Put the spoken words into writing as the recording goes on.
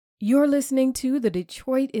You're listening to the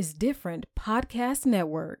Detroit is Different podcast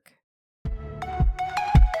network.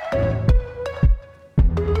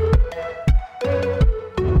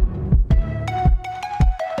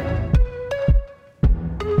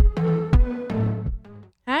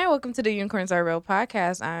 Hi, welcome to the Unicorns Are Real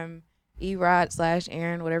podcast. I'm E-Rod /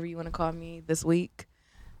 Aaron, whatever you want to call me this week.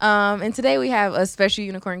 And today we have a special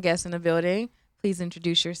unicorn guest in the building. Please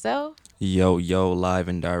introduce yourself. Yo, live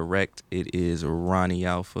and direct. It is Ronnie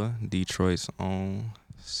Alpha, Detroit's own.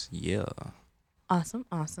 Yeah. Awesome.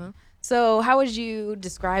 So how would you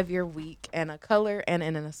describe your week in a color and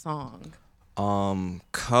in a song?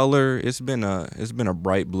 Color, it's been a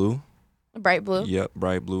bright blue. Bright blue? Yep,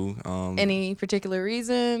 bright blue. Any particular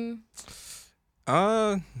reason?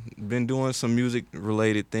 Been doing some music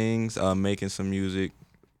related things, making some music,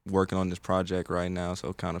 working on this project right now,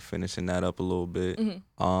 so kind of finishing that up a little bit.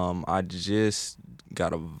 Mm-hmm. I just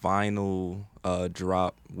got a vinyl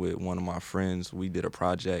drop with one of my friends. We did a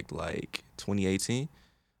project like 2018.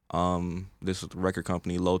 This record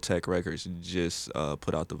company, Low Tech Records, just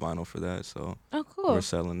put out the vinyl for that, so Oh, cool. we're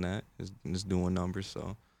selling that. It's doing numbers,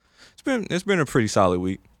 so it's been a pretty solid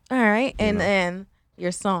week. All right, and You know. then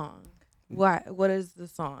your song. What is the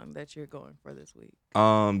song that you're going for this week?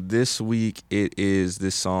 This week it is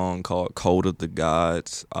this song called "Code of the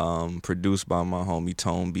Gods," produced by my homie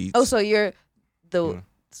Tone Beats. Oh, so you're Yeah.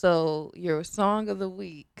 so your song of the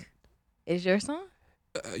week is your song?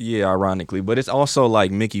 Yeah, ironically, but it's also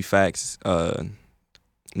like Mickey Facts.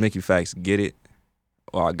 Mickey Facts, get it,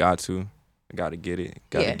 or I gotta get it,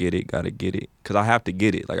 Yeah. get it, cause I have to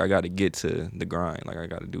get it. Like I gotta get to the grind. Like I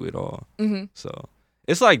gotta do it all. Mm-hmm. So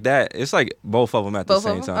it's like that. It's like both of them at the Both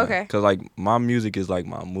of same them? time. Okay. Cause like my music is like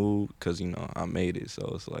my mood. Cause I made it.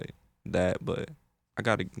 So it's like that. But I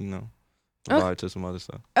gotta provide to some other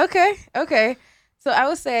stuff. Okay. So I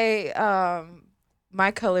would say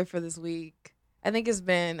my color for this week, I think it's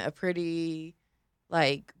been a pretty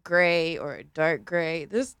like gray or a dark gray.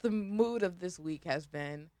 The mood of this week has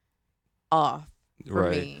been off for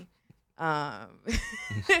Right. me.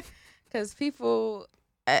 Cuz people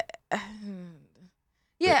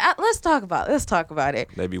let's talk about it.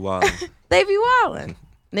 They be wild. They be wildin'.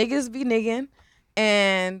 Niggas be niggin'.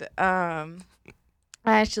 And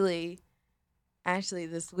actually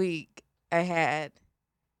this week I had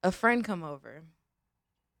a friend come over,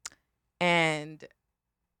 and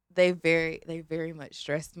they very much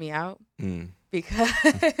stressed me out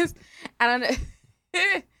because I don't know,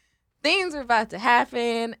 things were about to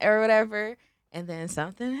happen or whatever, and then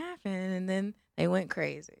something happened, and then they went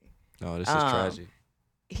crazy. Oh, this is tragic.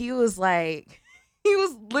 He was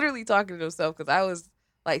literally talking to himself because I was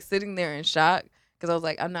like sitting there in shock because I was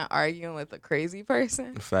like, I'm not arguing with a crazy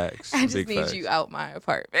person. Facts. I just Big need facts. you out my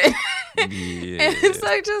apartment. Yeah. And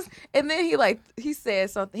so and then he said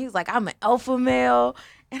something. He's like, I'm an alpha male.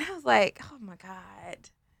 And I was like, oh my God.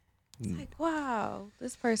 It's like, wow,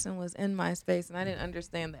 this person was in my space and I didn't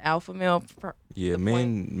understand the alpha male. Yeah, the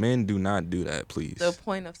men do not do that, please. The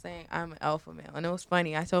point of saying I'm an alpha male. And it was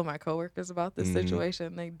funny. I told my coworkers about this Mhm.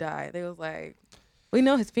 situation. They died. They was like, we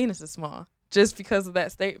know his penis is small just because of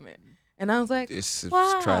that statement. And I was like, It's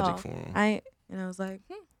wow. tragic for him. I was like,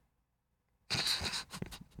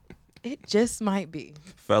 it just might be.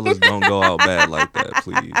 Fellas, don't go out bad like that,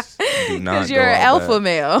 please. Do not Because go you're an out alpha bad.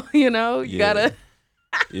 male, you Yeah. gotta.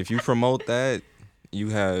 If you promote that, you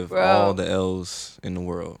have Bro. all the L's in the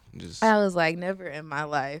world. Just I was like, never in my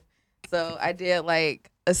life. So I did like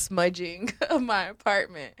a smudging of my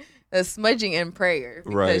apartment, a smudging and prayer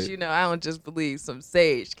because Right. I don't just believe some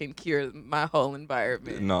sage can cure my whole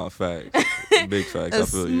environment. no facts. Big facts. A I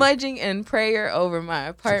feel you. smudging and prayer over my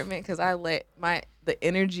apartment because I let the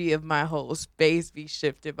energy of my whole space be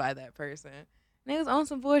shifted by that person. And it was on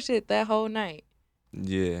some bullshit that whole night.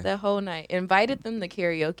 Yeah. That whole night. Invited them to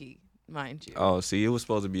karaoke, mind you. Oh, see, it was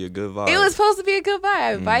supposed to be a good vibe. It was supposed to be a good vibe.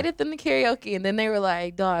 I Mm. invited them to karaoke, and then they were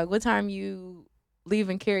like, dog, what time you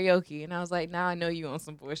leaving karaoke? And I was like, now I know you on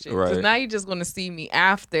some bullshit. Because Right. now you're just going to see me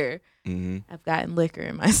after I've gotten liquor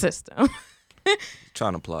in my system.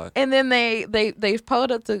 Trying to plot. And then they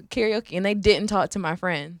pulled up to karaoke, and they didn't talk to my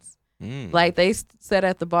friends. Like, they sat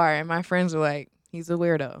at the bar, and my friends were like, he's a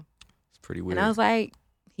weirdo. It's pretty weird. And I was like,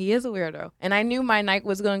 he is a weirdo. And I knew my night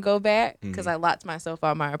was going to go bad because I locked myself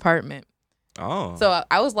out of my apartment. oh. So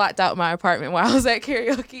I was locked out of my apartment while I was at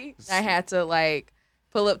karaoke. I had to like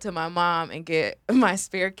pull up to my mom and get my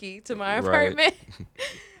spare key to my Right. apartment.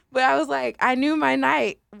 But I was like, I knew my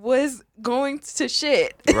night was going to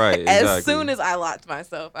shit Right, as exactly. soon as I locked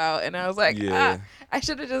myself out. And I was like, Yeah. I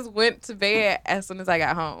should have just went to bed as soon as I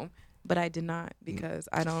got home. But I did not because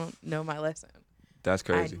I don't know my lesson. That's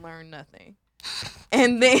crazy. I learned nothing.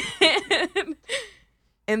 And then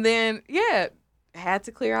and then yeah, had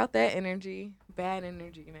to clear out that energy, bad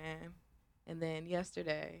energy, man. And then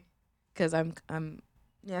yesterday, cuz I'm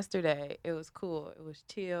yesterday, it was cool. It was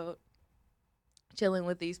chilling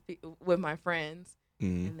with with my friends,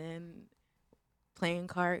 Mm. and then playing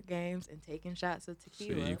card games and taking shots of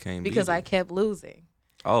tequila you can't because beat I it. kept losing.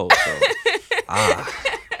 Oh, so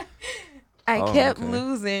I Oh, kept okay.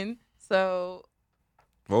 losing. So,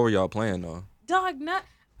 what were y'all playing though? dog,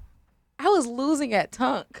 I was losing at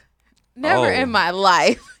Tunk. Never Oh. in my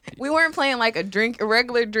life. We weren't playing like a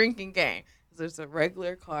regular drinking game. It's a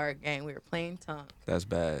regular card game. We were playing Tunk. That's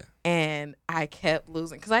bad. And I kept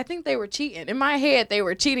losing because I think they were cheating. In my head, they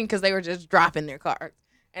were cheating because they were just dropping their cards.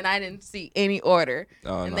 And I didn't see any order.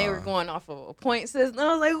 Oh, And they were nah. going off of a point system.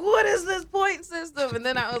 I was like, what is this point system? And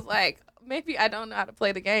then I was like, maybe I don't know how to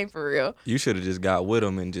play the game for real. You should have just got with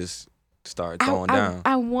them and just started throwing down.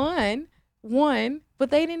 I won, but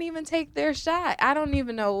they didn't even take their shot. I don't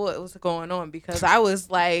even know what was going on because I was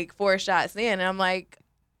like 4 shots in. And I'm like,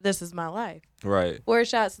 this is my life. Right. 4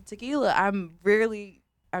 shots of tequila. I'm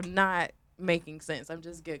not making sense. I'm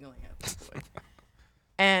just giggling at this point.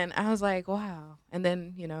 And I was like, wow. And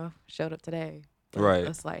then, showed up today. with Right.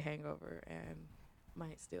 A slight hangover and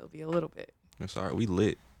might still be a little bit. It's all right. We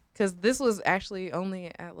lit. Because this was actually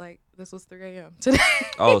only at this was 3 a.m. today.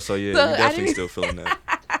 Oh, so yeah, So you I definitely didn't- still feeling that.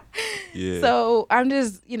 Yeah. So I'm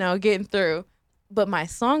just, getting through. But my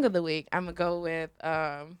song of the week, I'm going to go with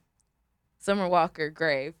Summer Walker,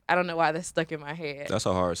 Grave. I don't know why that's stuck in my head. That's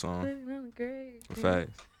a hard song. Living on the grave.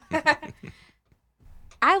 Fact.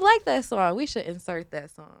 I like that song. We should insert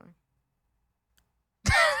that song.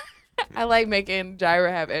 I like making Gyra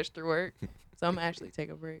have extra work. So I'm actually take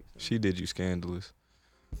a break. She did you scandalous.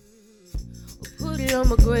 Put it on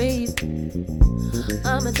my grave.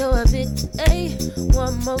 I'ma throw a fit, ayy.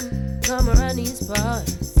 One more time around these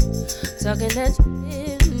parts. Talking that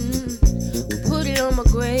shit. Put it on my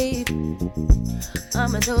grave.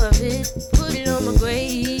 I'ma throw a fit. Put it on my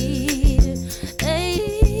grave.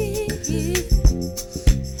 Ayy.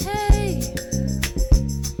 Hey.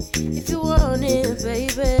 If you want it,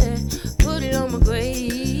 baby. Put it on my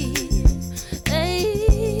grave.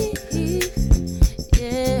 Ayy.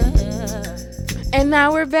 Yeah. And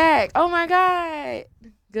now we're back. Oh my God.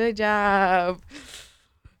 Good job.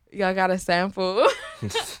 Y'all got a sample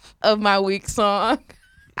of my week song.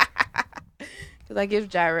 Because I give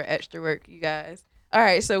Gyra extra work, you guys. All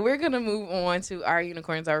right, so we're going to move on to Our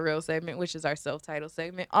Unicorns Are Real segment, which is our self-titled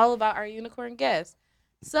segment, all about our unicorn guests.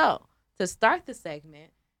 So, to start the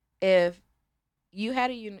segment, if you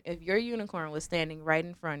had if your unicorn was standing right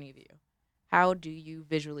in front of you, how do you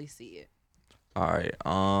visually see it? All right.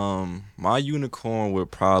 My unicorn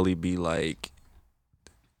would probably be like,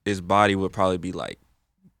 its body would probably be like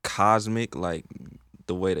cosmic, like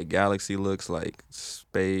the way the galaxy looks, like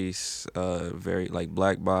space, very like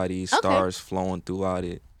black body, stars flowing throughout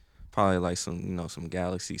it. Probably like some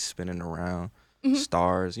galaxies spinning around,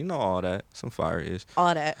 stars, all that, some fire-ish,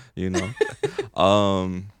 All that.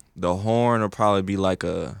 The horn will probably be like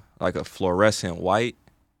a fluorescent white.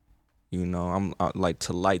 I like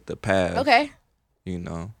to light the path. Okay.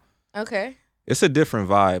 Okay. It's a different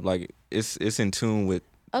vibe. Like it's in tune with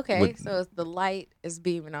Okay. So it's the light is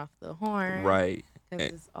beaming off the horn. right. Because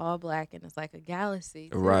it's all black and it's like a galaxy.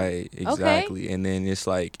 too. Right, exactly. And then it's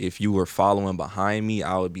like if you were following behind me,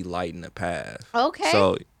 I would be lighting the path. Okay.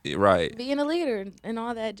 So right. Being a leader and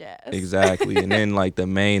all that jazz. Exactly. And then like the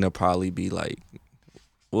mane will probably be like,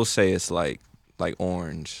 we'll say it's like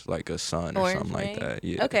orange, like a sun or Orange something like mane? that.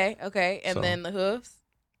 Yeah. Okay. And So- then the hoofs.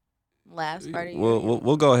 Last part of your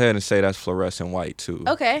We'll go ahead and say that's fluorescent white too.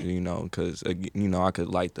 Okay. Because I could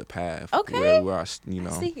light the path. Okay. Where I I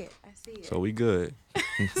see it. So we good.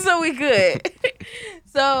 So we good.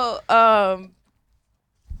 So, oh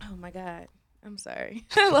my God. I'm sorry.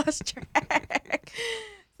 I lost track.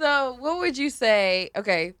 So what would you say,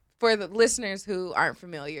 okay, for the listeners who aren't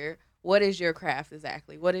familiar, what is your craft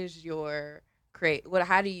exactly? What is your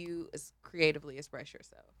how do you creatively express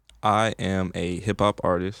yourself? I am a hip hop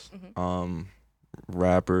artist, Mhm.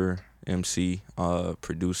 rapper, MC,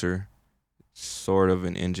 producer, sort of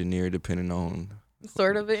an engineer depending on.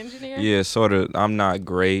 Sort of an engineer? Yeah, sort of. I'm not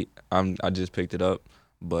great. I just picked it up,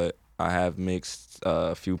 but I have mixed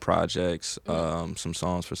a few projects, some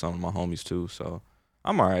songs for some of my homies too. So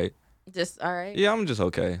I'm all right. Just all right? Yeah, I'm just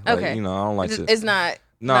okay. Like, Okay. I don't like to. It's not.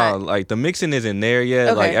 No, like the mixing isn't there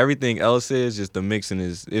yet. Like Okay. everything else is, just the mixing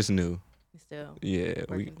it's new. Still Yeah,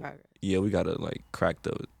 work in progress. we gotta like crack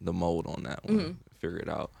the mold on that one, Mhm. figure it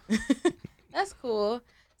out. That's cool.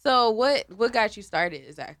 So what got you started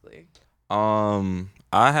exactly?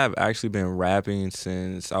 I have actually been rapping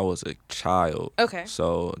since I was a child. Okay.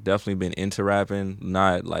 So definitely been into rapping,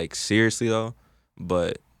 not like seriously though,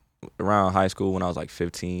 but around high school when I was like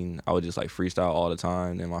 15, I would just like freestyle all the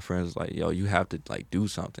time. And my friends was like, "Yo, you have to like do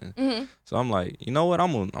something." Mm-hmm. So I'm like, you know what?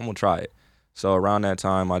 I'm gonna try it. So around that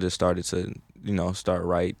time, I just started to start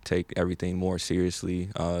write, take everything more seriously.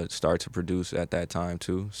 Start to produce at that time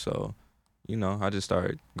too. So I just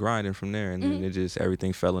started grinding from there, and then it just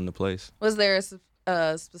everything fell into place. Was there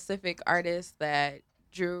a specific artist that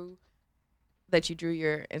you drew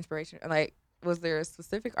your inspiration? Like, was there a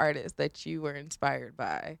specific artist that you were inspired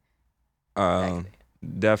by?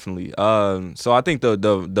 Definitely. So I think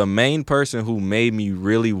the main person who made me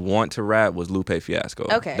really want to rap was Lupe Fiasco.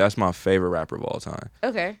 Okay. That's my favorite rapper of all time.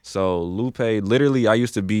 Okay. So Lupe, literally, I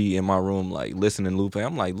used to be in my room like listening to Lupe.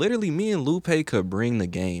 I'm like, literally, me and Lupe could bring the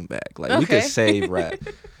game back. Like we could save rap.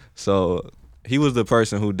 So he was the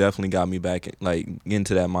person who definitely got me back like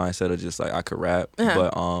into that mindset of just like I could rap.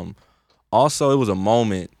 But also it was a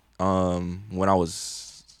moment when I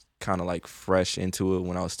was kind of like fresh into it,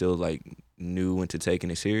 when I was still like new into taking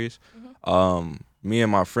it serious. Me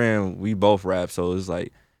and my friend, we both rap, so it was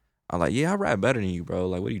like I'm like, yeah, I rap better than you, bro.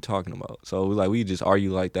 Like, what are you talking about? So we just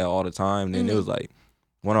argue like that all the time. And then it was like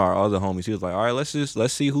one of our other homies, he was like, all right,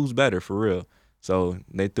 let's see who's better for real. So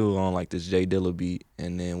they threw on like this Jay Dilla beat,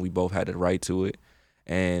 and then we both had to write to it.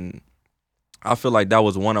 And I feel like that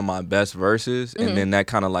was one of my best verses, and then that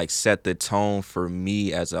kind of like set the tone for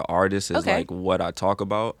me as an artist, is like what I talk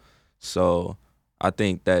about. So I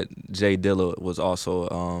think that Jay Dilla was also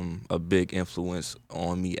a big influence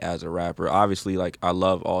on me as a rapper. Obviously, like I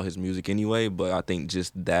love all his music anyway, but I think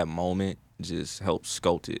just that moment just helped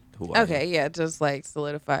sculpt it who I am. Okay, yeah, just like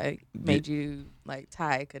solidify, made you like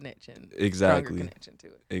tie a connection, Exactly. stronger connection to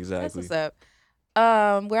it. Exactly. That's what's up.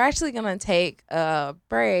 We're actually gonna take a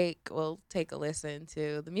break. We'll take a listen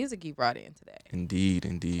to the music you brought in today. Indeed.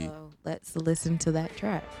 So let's listen to that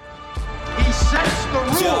track. He sets the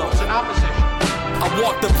rules in opposition. I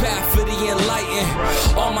walk the path for the enlightened.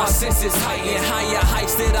 All my senses heightened. Higher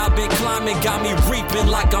heights that I've been climbing got me reaping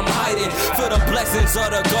like I'm hiding. For the blessings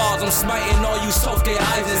of the gods, I'm smiting all you Sosuke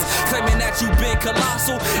Isaacs. Claiming that you been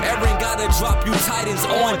colossal. Aaron gotta drop you titans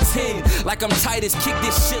on 10. Like I'm Titus, kick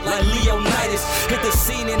this shit like Leonidas. Hit the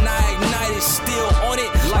scene and I ignite it. Still on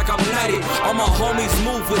it like I'm knighted. All my homies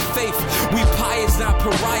move with faith. We pious, not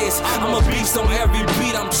pariahs. I'm a beast on every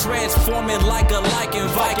beat. I'm transforming like a lichen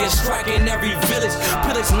Viking. Striking every village.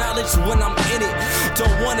 Pillage knowledge when I'm in it.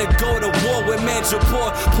 Don't wanna go to war with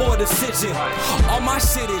Manjapur. Poor decision. All my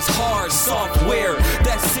shit is hard software.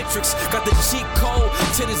 That Citrix got the cheat code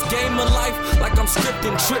to this game of life. Like I'm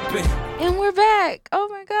scripting, tripping. And we're back. Oh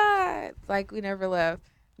my God. Like we never left.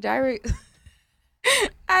 Jaira,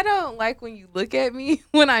 I don't like when you look at me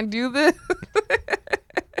when I do this.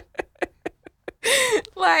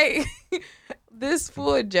 Like this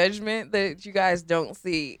full judgment that you guys don't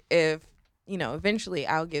see if, eventually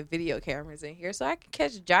I'll get video cameras in here so I can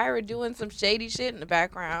catch Jaira doing some shady shit in the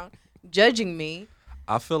background, judging me.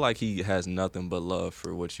 I feel like he has nothing but love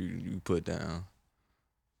for what you put down.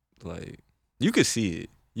 Like, you could see it.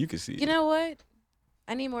 You could see it. You know what?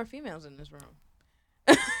 I need more females in this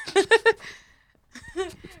room.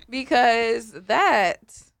 Because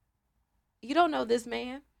you don't know this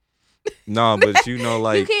man. No, but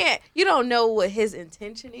like you don't know what his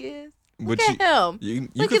intention is. Look but at him. You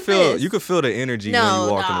Look could at feel this. you could feel the energy when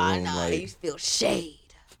you walk in the room. No, Like you feel shade.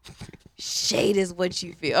 Shade is what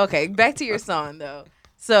you feel. Okay, back to your song though.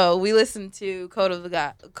 So we listened to Code of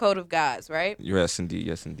Gods, right? yes,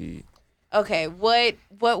 indeed. Okay, what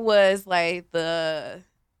was like the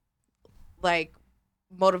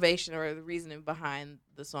motivation or the reasoning behind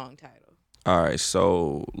the song title? All right,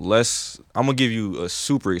 so I'm gonna give you a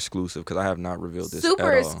super exclusive because I have not revealed this.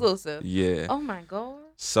 Super at all. exclusive. Yeah. Oh my God.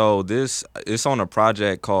 So it's on a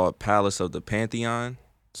project called Palace of the Pantheon.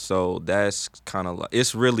 So that's kind of like,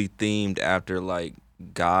 it's really themed after like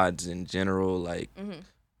gods in general. Like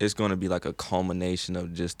it's gonna be like a culmination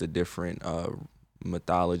of just the different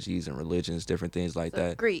mythologies and religions, different things like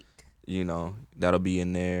that. Greek. That'll be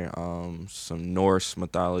in there. Some Norse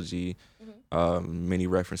mythology, many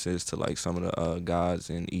references to like some of the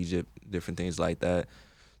gods in Egypt, different things like that.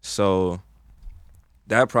 So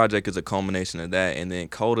that project is a culmination of that, and then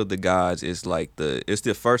Code of the Gods is like it's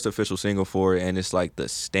the first official single for it, and it's like the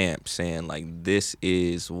stamp saying like this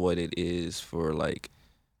is what it is for like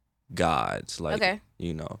gods, like Okay.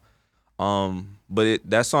 But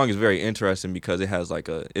that song is very interesting because it has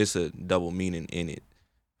it's a double meaning in it.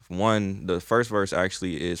 One, the first verse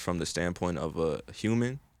actually is from the standpoint of a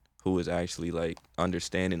human who is actually like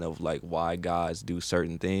understanding of like why gods do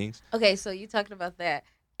certain things. Okay, so you talked about that.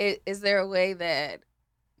 Is there a way that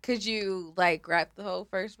could you like rap the whole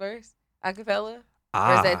first verse a cappella?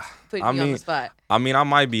 Or is that putting you on the spot? I mean, I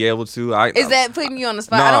might be able to. Is that putting you on the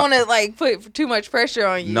spot? No, I don't want to like put too much pressure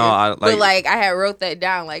on you. No, but like I had wrote that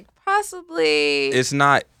down. Like possibly, it's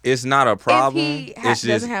not a problem. If he it's just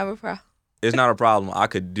doesn't have a problem. It's not a problem. I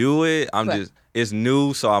could do it. It's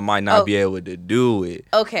new, so I might not be able to do it.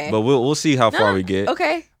 Okay, but we'll see how far we get.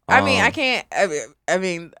 Okay. I mean, I can't. I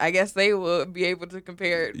mean, I guess they will be able to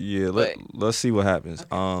compare it. Yeah, let's see what happens.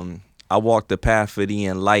 Okay. I walk the path of the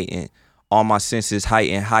enlightened. All my senses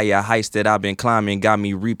heightened, higher heights that I've been climbing, got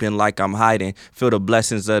me reaping like I'm hiding. Feel the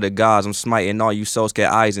blessings of the gods, I'm smiting all you Sosuke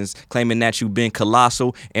Aizens, claiming that you been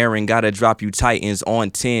colossal. Aaron gotta drop you titans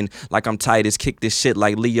on 10, like I'm Titus. Kick this shit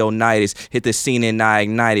like Leonidas, hit the scene and I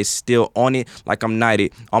ignite it. Still on it like I'm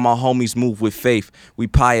knighted. All my homies move with faith, we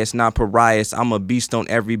pious, not pariahs. I'm a beast on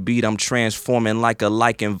every beat, I'm transforming like a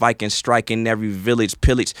lichen Viking, striking every village,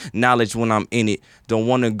 pillage knowledge when I'm in it. Don't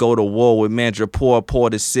wanna go to war with Mandra, poor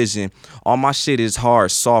decision. All my shit is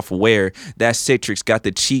hard software. That Citrix got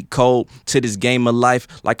the cheat code to this game of life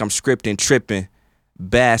like I'm scripting tripping.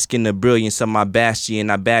 Bask in the brilliance of my bastion.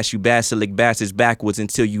 I bash you basilic bastards backwards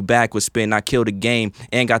until you backwards spin. I kill the game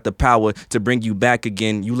and got the power to bring you back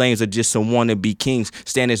again. You lames are just some wannabe kings.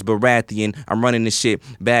 Stannis Baratheon, I'm running this shit.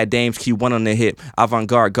 Bad dames, Q1 on the hip.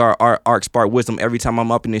 Avant-garde, arc, spark wisdom every time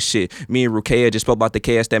I'm up in this shit. Me and Rukia just spoke about the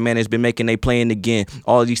chaos that man has been making. They playing again.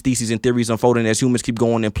 All of these theses and theories unfolding as humans keep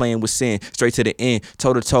going and playing with sin. Straight to the end,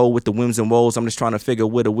 toe to toe with the whims and woes. I'm just trying to figure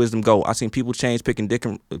where the wisdom go. I seen people change, picking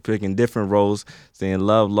different roles. Saying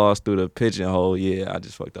love lost through the pigeonhole. Yeah, I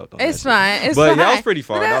just fucked up on It's that fine. shit. It's but fine. That was pretty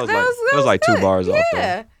far. That was like good. 2 bars off.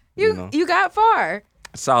 Yeah, though, you got far.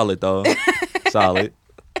 Solid though. Solid.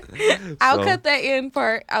 I'll cut that end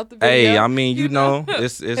part out the video. Hey, I mean, you know,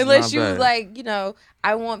 it's unless not you bad. like, you know,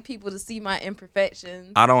 I want people to see my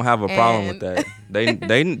imperfections. I don't have a problem with that. They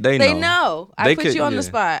know. They know. I put you on the yeah.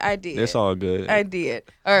 spot. I did. It's all good. I did.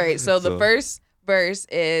 All right. So the first verse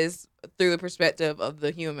is through the perspective of the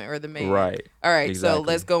human or the man. Right. All right. Exactly. So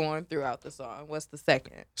let's go on throughout the song. What's the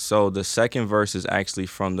second? So the second verse is actually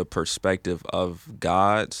from the perspective of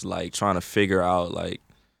gods, like trying to figure out like,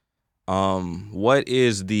 what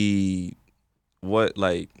is the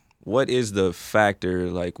factor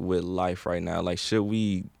like with life right now? Like, should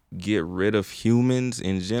we get rid of humans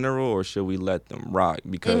in general or should we let them rock?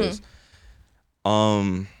 Because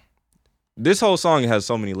this whole song has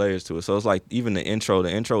so many layers to it. So it's like even the intro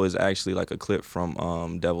is actually like a clip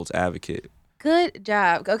from Devil's Advocate. Good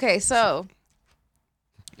job. Okay, so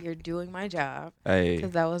you're doing my job. Hey.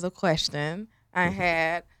 Because that was a question I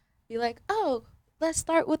had. Be like, oh, let's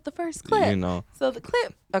start with the first clip. You know. So the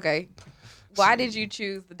clip. Okay. Why did you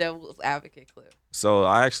choose the Devil's Advocate clip? So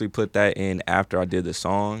I actually put that in after I did the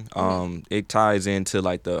song. It ties into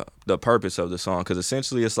like the purpose of the song because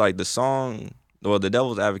essentially it's like the song. Well, the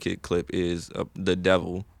Devil's Advocate clip is the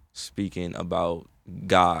devil speaking about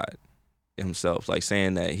God himself, like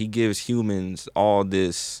saying that he gives humans all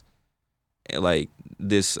this, like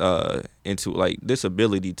this into like this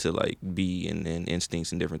ability to like be and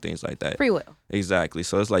instincts and different things like that. Free will. Exactly.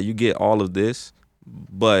 So it's like you get all of this,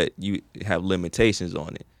 but you have limitations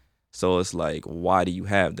on it. So it's like, why do you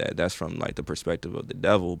have that? That's from like the perspective of the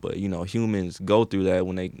devil. But, you know, humans go through that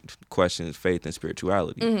when they question faith and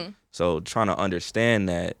spirituality. Mm-hmm. So trying to understand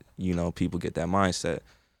that, you know, people get that mindset.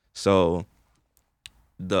 So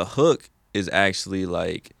the hook is actually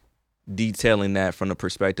like detailing that from the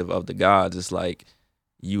perspective of the gods. It's like,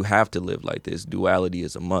 you have to live like this. Duality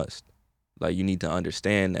is a must. Like, you need to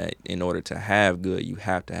understand that in order to have good, you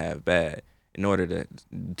have to have bad. In order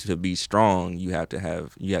to be strong, you have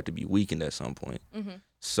to be weakened at some point. Mm-hmm.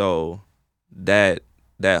 So that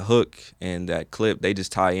hook and that clip, they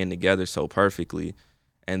just tie in together so perfectly.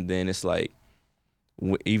 And then it's like,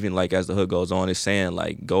 even like as the hook goes on, it's saying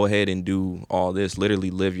like, go ahead and do all this,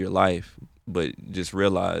 literally live your life, but just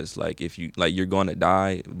realize like if you like you're going to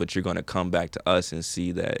die, but you're going to come back to us and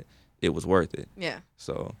see that it was worth it. Yeah.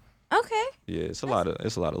 So okay. Yeah, it's a lot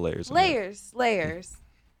of layers. Layers.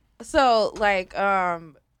 So, like,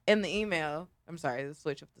 in the email, I'm sorry to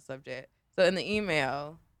switch up the subject. So, in the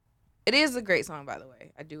email, it is a great song, by the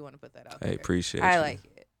way. I do want to put that out there. Hey, appreciate I you. like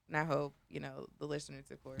it. And I hope, you know, the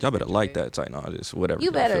listeners, of course. Y'all better like that type. No, just whatever.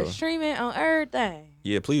 You better feel. stream it on everything.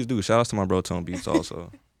 Yeah, please do. Shout out to my bro Tone Beats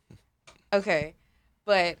also. Okay.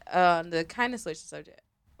 But the kind of switch the subject.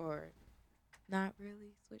 Or not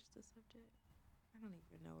really switch the subject. I don't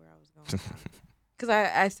even know where I was going. Because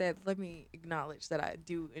I said, let me acknowledge that I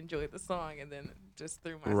do enjoy the song and then just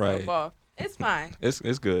threw myself off. It's fine.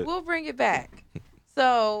 It's good. We'll bring it back.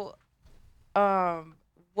 So, what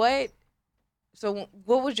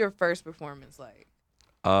was your first performance like?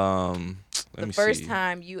 Let The me first see.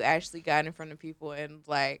 time you actually got in front of people and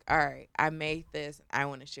like, all right, I made this. I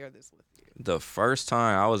want to share this with you. The first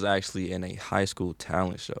time I was actually in a high school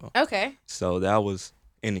talent show. Okay. So that was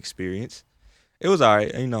an experience. It was all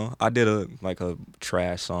right. You know, I did a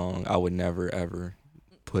trash song I would never ever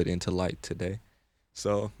put into light today.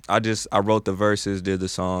 So I wrote the verses, did the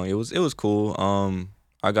song. It was cool.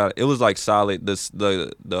 It was like solid.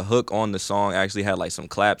 The hook on the song actually had like some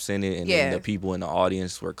claps in it, and then the people in the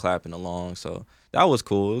audience were clapping along. So that was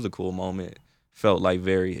cool. It was a cool moment. Felt like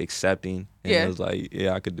very accepting, and it was like,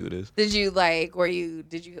 yeah, I could do this. Did you like?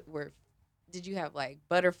 Did you have like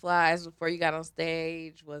butterflies before you got on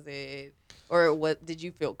stage? Was it, or what? Did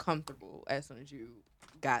you feel comfortable as soon as you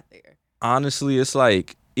got there? Honestly, it's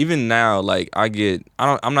like even now, like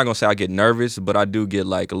I'm not gonna say I get nervous, but I do get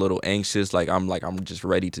like a little anxious. Like I'm just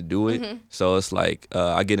ready to do it. Mm-hmm. So it's like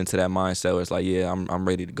I get into that mindset where it's like, yeah, I'm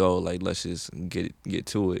ready to go. Like let's just get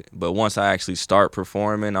to it. But once I actually start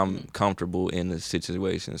performing, I'm comfortable in the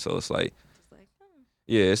situation. So it's like,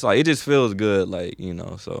 yeah, it's like it just feels good. Like, you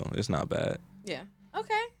know, so it's not bad. Yeah.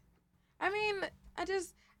 Okay. I mean,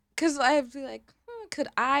 because I feel like, could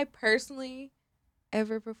I personally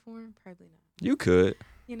ever perform? Probably not. You could.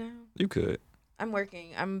 You know? You could. I'm going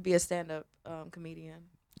to be a stand-up comedian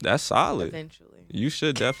That's solid. eventually. You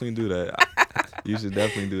should definitely do that. You should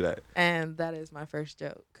definitely do that. And that is my first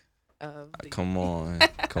joke. Come on.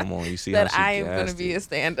 You see that how she I am going to be a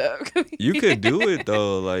stand-up comedian. You could do it,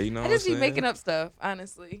 though. Like, you know I what just I'm be saying? making up stuff,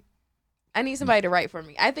 honestly. I need somebody to write for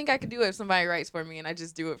me. I think I could do it if somebody writes for me and I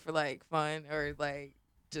just do it for, like, fun or, like,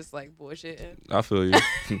 just, like, bullshit. I feel you.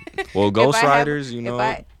 Well, ghostwriters, you know. If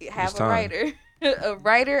I have it's a time. writer, a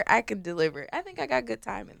writer, I can deliver. I think I got good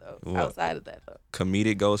timing, though, Well, outside of that, though.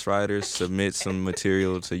 Comedic ghostwriters, submit some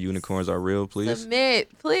material to Unicorns Are Real, please.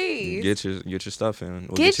 Submit, please. Get your stuff in.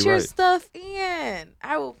 We'll Get you your right. stuff in.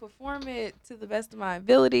 I will perform it to the best of my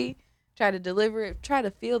ability. Try to deliver it. Try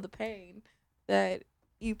to feel the pain that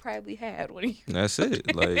you probably had when you. That's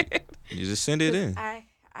it. Like, you just send it in. I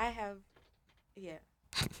have, yeah.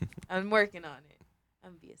 I'm working on it. I'm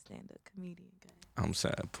gonna be a stand-up comedian, guys. I'm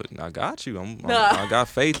saying, I got you. Nah. I got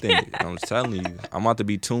faith in it. I'm telling you. I'm about to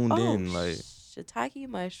be tuned in. Like, shiitake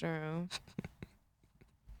mushroom.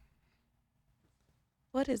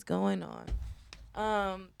 What is going on?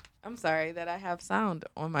 I'm sorry that I have sound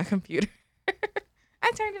on my computer.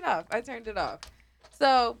 I turned it off.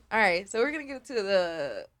 So, all right. So we're gonna get to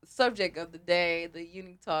the subject of the day, the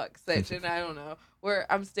Unique Talk section. I don't know.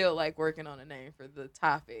 I'm still like working on a name for the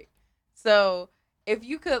topic. So, if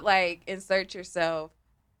you could like insert yourself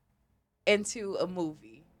into a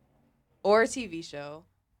movie or a TV show,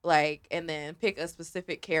 like, and then pick a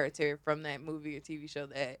specific character from that movie or TV show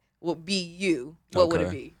that will be you, what would it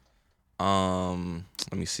Okay. be?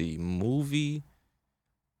 Let me see. Movie.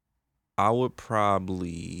 I would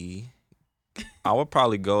probably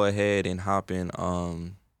go ahead and hop in.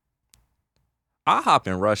 I'll hop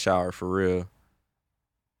in Rush Hour for real.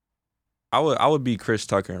 I would be Chris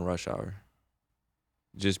Tucker in Rush Hour.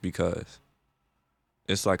 Just because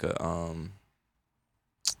it's like a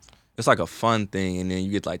fun thing, and then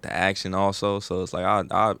you get like the action also. So it's like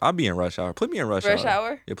I'll be in Rush Hour. Put me in Rush Hour. Rush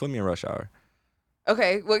Hour? Yeah, put me in Rush Hour.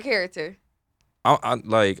 Okay, what character? I'm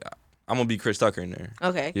gonna be Chris Tucker in there.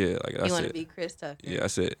 Okay. Yeah, like that's You want it. to be Chris Tucker Yeah,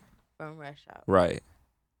 that's it. from Rush Hour. Right.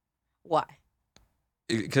 Why?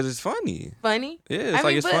 Because it's funny. Funny? Yeah, it's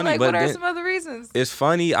it's but, funny. like, But what are then some other reasons? it's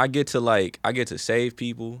funny. I get to save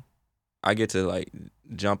people. I get to like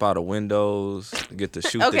jump out of windows. Get to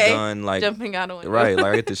shoot the Okay, gun. Like jumping out of window. right. Like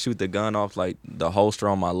I get to shoot the gun off like the holster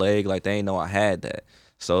on my leg. Like they ain't know I had that.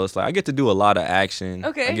 So it's like I get to do a lot of action.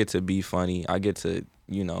 Okay. I get to be funny. I get to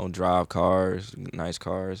drive cars, nice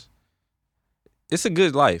cars. It's a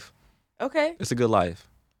good life. Okay. It's a good life.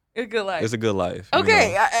 It's a good life. It's a good life. you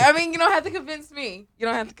Okay. know? I mean, you don't have to convince me.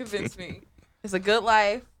 It's a good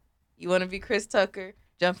life. You want to be Chris Tucker,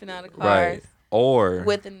 jumping out of cars Right. Or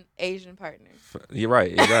with an Asian partner. you're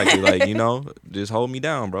right, exactly. Like, just hold me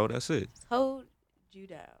down, bro. That's it. Hold you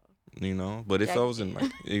down. But if I was in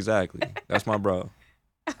exactly, that's my bro.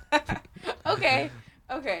 Okay.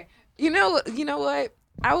 You know what?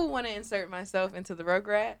 I would want to insert myself into the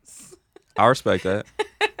Rugrats. I respect that.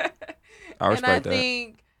 I And respect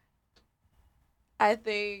that. I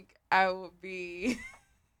think I would be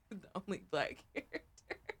the only black character.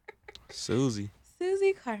 Susie.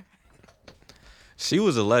 Susie Carmichael. She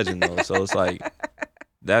was a legend though, so it's like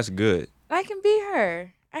that's good. I can be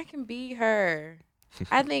her. I think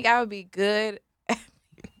I would be good.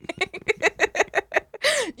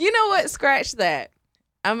 You know what? Scratch that.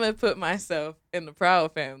 I'm gonna put myself in the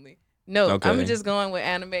Proud Family. No, Okay. I'm just going with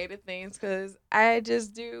animated things because I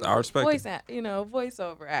just do I respect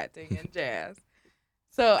voiceover acting and jazz.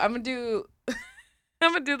 So I'm gonna do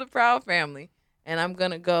the Proud Family, and I'm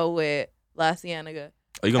gonna go with La Cienega.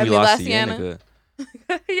 Are you gonna be La Cienega?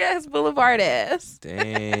 Yes, Boulevard ass.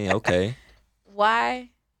 Dang. Okay. Why?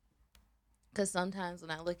 Because sometimes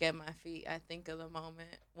when I look at my feet, I think of the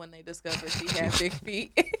moment when they discovered she had big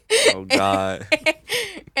feet. Oh God.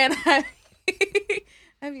 And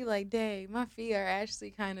I'd be like, dang, my feet are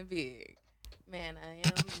actually kind of big. Man, I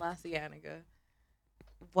am La Cienega.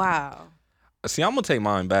 Wow. See, I'm gonna take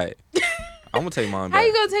mine back. I'm gonna take mine back. How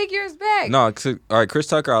you gonna take yours back? No, all right, Chris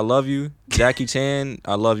Tucker, I love you. Jackie Chan,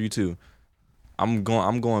 I love you too. I'm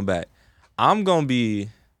going back. I'm gonna be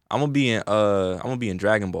in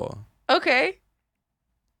Dragon Ball. Okay.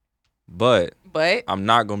 But But I'm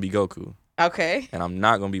not gonna be Goku. okay. And I'm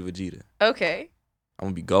not gonna be Vegeta. Okay. I'm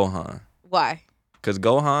gonna be Gohan. Why? Because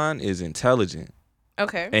Gohan is intelligent.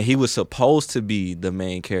 Okay. And he was supposed to be the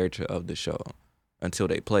main character of the show until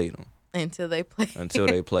they played him. Until they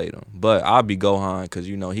play. But I'll be Gohan because,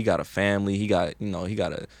 he got a family. He got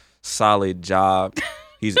a solid job.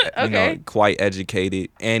 He's, Okay. quite educated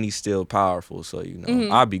and he's still powerful. So,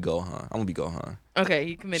 I'll be Gohan. I'm going to be Gohan. Okay,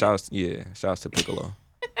 you committed. Shouts to Piccolo.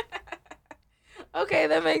 Okay,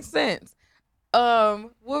 that makes sense.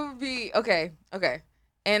 What would be okay,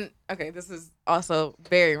 and this is also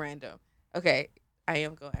very random. Okay, I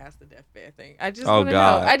am gonna ask the deathbed thing. I just want to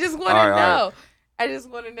know. I just want to know. Right. I just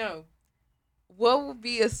want to know. What would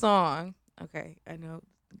be a song? Okay, I know.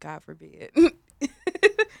 God forbid.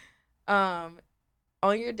 On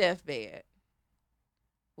your deathbed,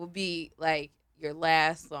 would be like your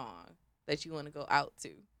last song that you want to go out to,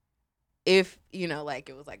 if like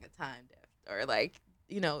it was like a time death. Or like,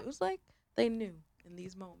 it was like they knew in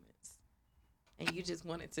these moments, and you just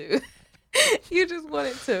wanted to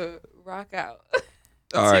rock out.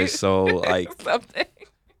 All right, so like something.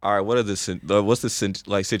 All right, what's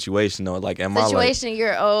the situation though? Like, am situation?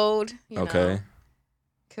 You're old. Okay.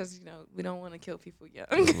 Because we don't want to kill people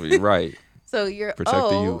young. Right. So you're protect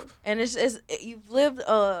old, the youth, and it's you've lived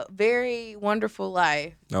a very wonderful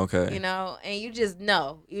life. Okay. And you just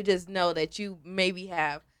know that you maybe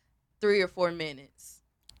have 3 or 4 minutes.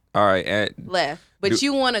 All right, left, but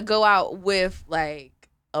you want to go out with like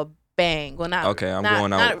a bang. Well, not okay. I'm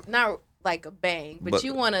going out. Not like a bang, but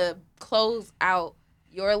you want to close out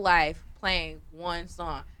your life playing one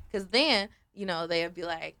song, because then they'll be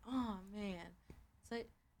like, "Oh man, so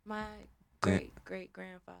my great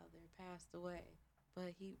grandfather passed away,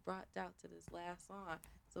 but he brought out to this last song,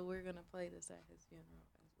 so we're gonna play this at his funeral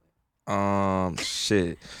as well."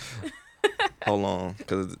 Shit. Hold on,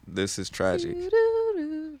 because this is tragic.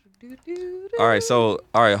 All right,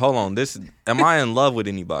 hold on. Am I in love with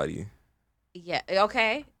anybody? Yeah.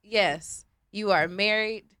 Okay. Yes. You are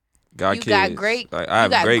married. Got you kids. Got great. Like, I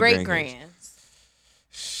have great grands.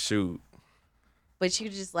 Shoot. But you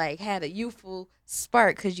just like had a youthful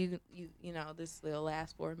spark because you this little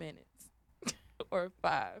last 4 minutes or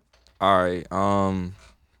 5. All right.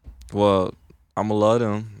 Well, I'ma love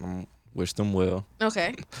them. Wish them well.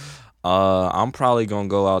 Okay. I'm probably gonna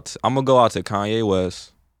go out to Kanye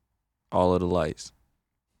West, All of the Lights.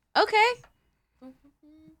 Okay.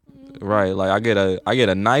 Right, like I get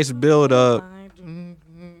a nice build up, and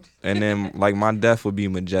then like my death would be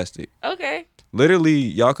majestic. Okay. Literally,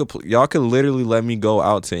 y'all could literally let me go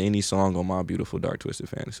out to any song on My Beautiful Dark Twisted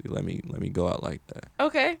Fantasy. Let me go out like that.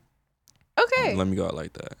 Okay. Let me go out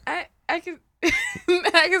like that. I can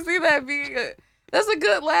I can see that being that's a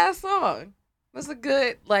good last song. That's a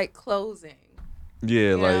good like closing.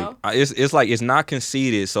 Yeah, like it's like it's not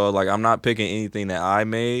conceited, so like I'm not picking anything that I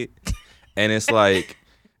made, and it's like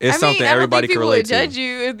it's something everybody can relate to. I don't think people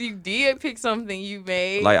would judge you if you did pick something you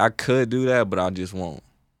made. Like I could do that, but I just won't.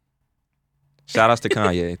 Shout outs to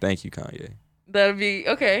Kanye. Thank you, Kanye. That'll be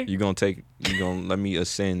okay. You gonna let me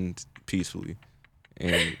ascend peacefully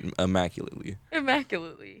and immaculately.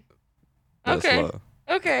 Immaculately. That's okay. Love.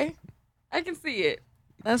 Okay. I can see it.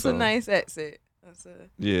 That's a nice exit. That's a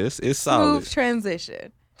it's solid. Smooth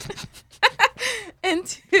transition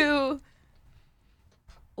into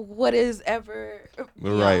what is ever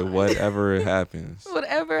beyond. Right, whatever happens.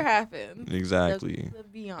 Whatever happens. Exactly. The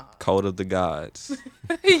beyond. Code of the gods.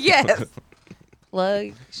 Yes.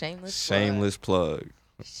 Plug. Shameless plug.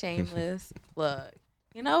 Shameless plug.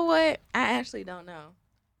 You know what? I actually don't know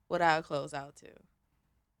what I'll close out to.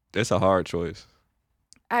 It's a hard choice.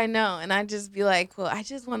 I know, and I just be like, well, I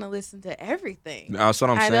just want to listen to everything. That's what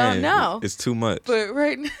I'm saying. I don't know. It's too much. But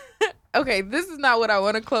right now, Okay, this is not what I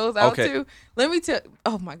want to close out Okay. to. Let me tell.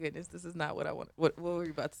 Oh my goodness, this is not what I want. What were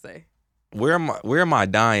you about to say? Where am I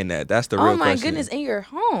dying at? That's the real Oh my question. goodness, in your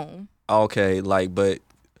home. Okay, like, but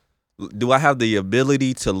do I have the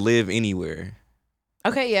ability to live anywhere?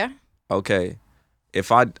 Okay, yeah. Okay.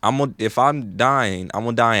 If I'm dying, I'm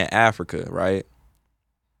gonna die in Africa, right?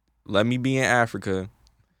 Let me be in Africa,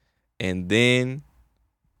 and then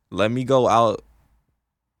let me go out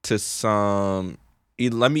to some.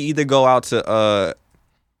 Let me either go out to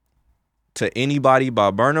Anybody by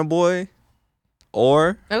Burna Boy,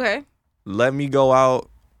 or Okay. let me go out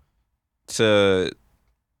to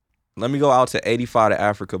 85 to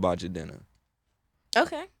Africa by Jadena.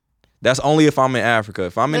 Okay. That's only if I'm in Africa.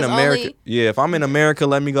 If I'm in That's America, only- yeah, if I'm in America,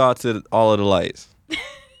 let me go out to all of the lights.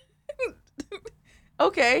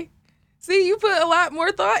 Okay. See, you put a lot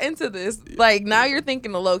more thought into this. Like now you're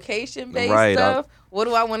thinking of location based Right, stuff. What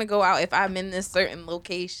do I want to go out if I'm in this certain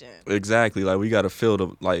location? Exactly. Like we gotta feel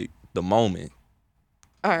the moment.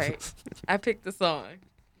 All right. I picked the song.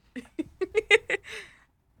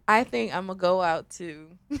 I think I'm gonna go out to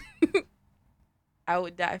I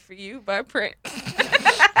Would Die for You by Prince.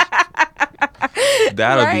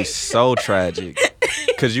 That'll be Right? so tragic.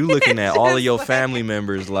 Cause you looking at all of your family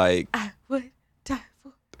members like, I would die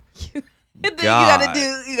for you. And then God.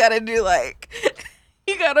 you gotta do like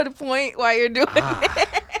you gotta point while you're doing it.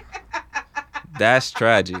 that's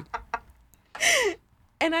tragic.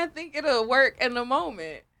 And I think it'll work in the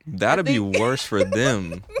moment. That'll be worse for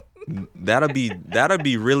them. That'll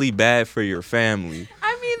be really bad for your family.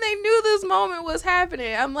 I mean, they knew this moment was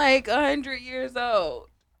happening. I'm like 100 years old.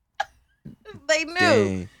 They knew.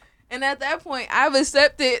 Dang. And at that point, I've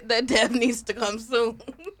accepted that death needs to come soon.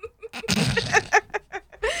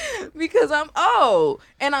 Because I'm old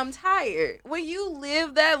and I'm tired. When you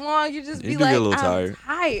live that long, you just You be do get like, a little I'm tired.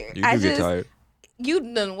 tired. You do get tired.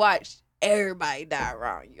 You done watched everybody die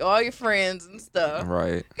around you, all your friends and stuff.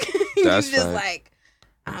 Right. You That's just fact. like,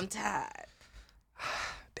 I'm tired.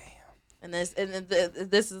 Damn. And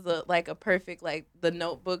this is like a perfect like the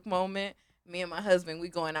Notebook moment. Me and my husband, we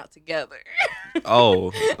going out together.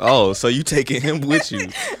 Oh, so you taking him with you.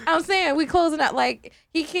 I'm saying we closing out like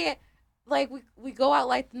he can't like we go out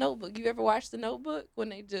like the Notebook. You ever watch the Notebook when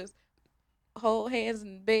they just hold hands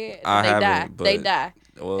in bed and I they haven't, die? They but- die.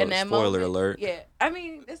 Well, In that spoiler moment, alert. Yeah, I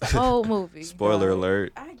mean it's an old movie. Spoiler but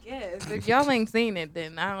alert. I guess if y'all ain't seen it,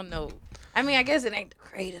 then I don't know. I mean, I guess it ain't the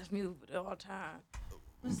greatest movie of all time.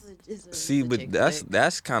 It's a See, but legit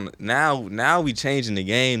that's flick. kind of now we changing the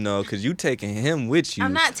game though, cause you taking him with you.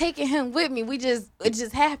 I'm not taking him with me. It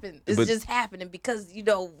just happened. It's But- just happening because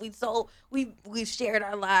we shared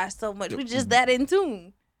our lives so much. We just that in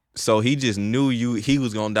tune. So he just knew he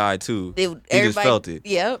was gonna die too. He just felt it.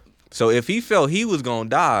 Yep. So if he felt he was gonna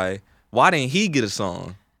die, why didn't he get a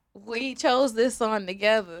song? We chose this song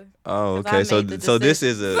together. Oh, 'Cause I okay. So made the so this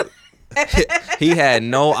is a he had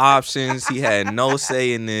no options. He had no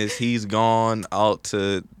say in this. He's gone out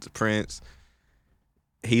to Prince.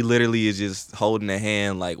 He literally is just holding a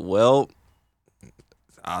hand like, well,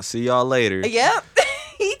 I'll see y'all later. Yep.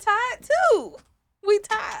 He tied too. We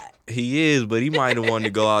tied. He is, but he might have wanted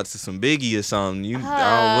to go out to some Biggie or something. We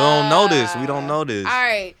don't know this. We don't know this. All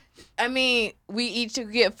right. I mean, we each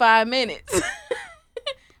get 5 minutes.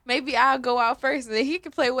 Maybe I'll go out first and then he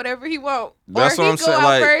can play whatever he want. That's or what he I'm go saying, out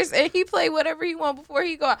like- first and he play whatever he want before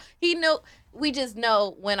he go out. We just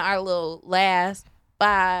know when our little last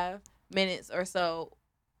 5 minutes or so.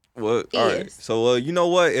 Well, all right. Is. So, you know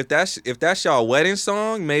what? If that's y'all wedding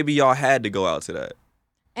song, maybe y'all had to go out to that.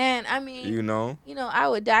 And I mean, You know. I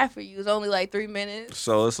Would Die for You is only like 3 minutes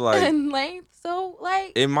So it's like in length. So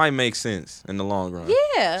like, it might make sense in the long run.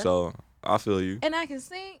 yeah. So I feel you. And I can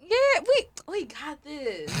sing. Yeah, we got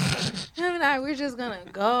this. Him and I, we're just gonna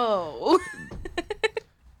go.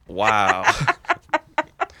 Wow.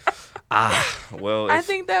 Well, I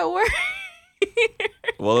think that works.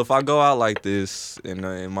 if I go out like this and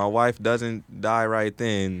my wife doesn't die right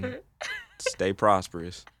then, stay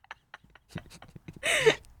prosperous.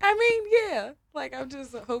 I mean, yeah. Like I'm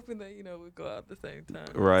just hoping that we go out at the same time,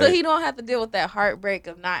 Right. so he don't have to deal with that heartbreak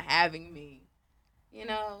of not having me.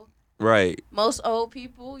 Right. Most old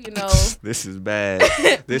people, This is bad.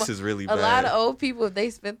 This is really a bad. lot of old people, if they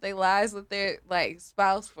spent their lives with their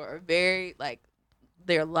spouse for a very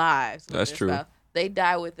their lives. With That's their true. Spouse, they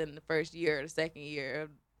die within the first year or the second year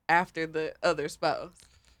after the other spouse.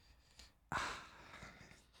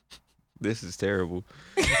 This is terrible.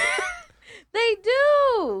 They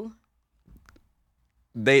do.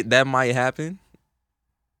 That might happen.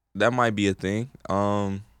 That might be a thing.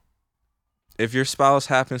 If your spouse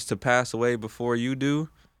happens to pass away before you do,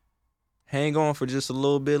 Hang on for just a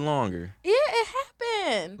little bit longer. Yeah, it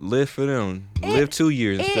happened. Live for them. Live 2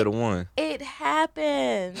 years instead of 1. It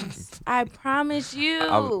happens. I promise you.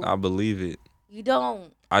 I believe it. You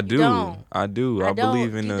don't. I You do. don't. I do. I don't.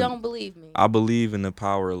 believe in You the. don't believe me. I believe in the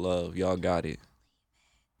power of love. Y'all got it.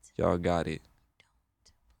 Y'all got it.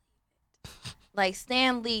 Like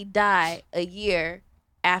Stan Lee died a year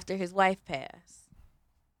after his wife passed.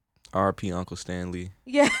 R.P. Uncle Stanley.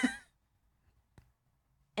 Yeah.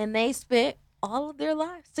 And they spent all of their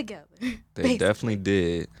lives together. They definitely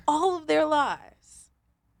did. All of their lives.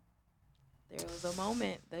 There was a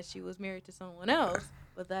moment that she was married to someone else,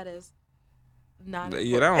 but that is not.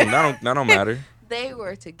 Yeah, that don't matter. They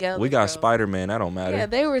were together. We got from- Spider-Man. That don't matter. Yeah,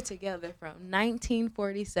 they were together from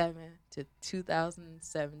 1947 to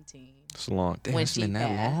 2017. It's long. Damn, when it's she been that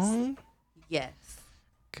passed. long. Yes.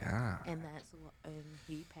 God. And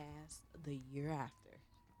he passed the year after.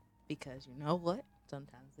 Because you know what?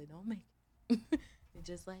 Sometimes they don't make it. It's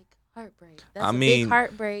just like heartbreak. That's a big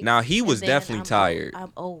heartbreak. Now he was And then definitely tired.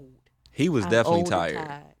 I'm old. He was I'm definitely old and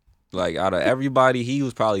tired. Like out of everybody, he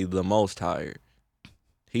was probably the most tired.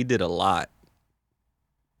 He did a lot.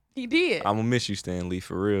 He did. I'm gonna miss you, Stan Lee,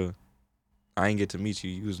 for real. I ain't get to meet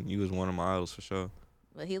you. You was one of my idols for sure.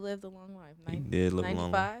 But he lived a long life. He did live a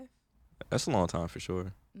long life. 95? That's a long time for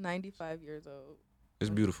sure. 95 years old. It's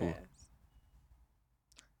when he beautiful. passed.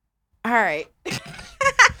 All right.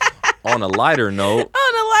 On a lighter note,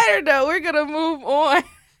 On a lighter note, we're gonna move on.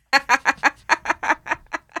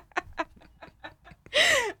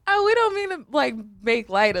 We don't mean to like make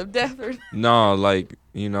light of death or no, like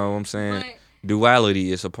you know what I'm saying. like,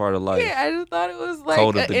 Duality is a part of life. yeah, I just thought it was like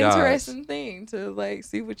Code of an the gods. interesting thing to like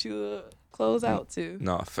see what you close out to.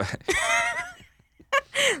 No, fact.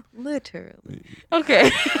 Literally. Okay.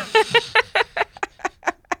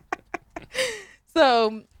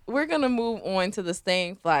 So we're gonna move on to the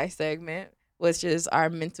Staying Fly segment, which is our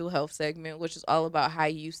mental health segment, which is all about how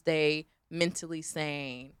you stay mentally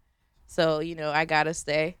sane. So, you know, I gotta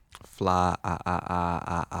stay. Fly.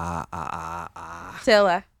 Tell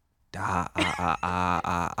her.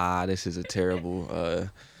 This is a terrible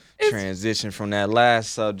transition from that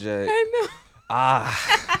last subject. I know.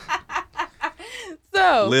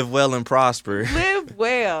 So Live well and prosper. live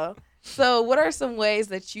well. So what are some ways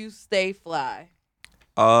that you stay fly?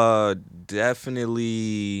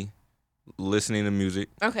 Definitely listening to music.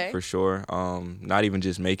 Okay. For sure. Not even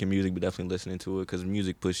just making music, but definitely listening to it because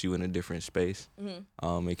music puts you in a different space.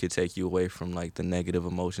 Mm-hmm. It could take you away from like the negative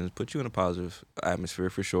emotions, put you in a positive atmosphere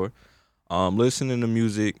for sure. Listening to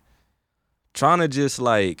music, trying to just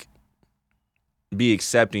like be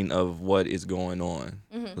accepting of what is going on.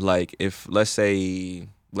 Mm-hmm. Like if let's say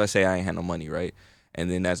I ain't had no money, right? And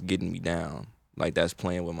then that's getting me down. Like that's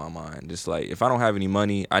playing with my mind. Just like if I don't have any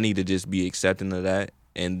money, I need to just be accepting of that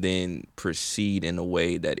and then proceed in a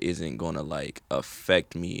way that isn't gonna like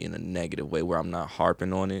affect me in a negative way where I'm not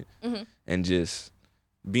harping on it Mm-hmm. and just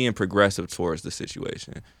being progressive towards the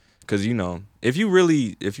situation. Cause you know, if you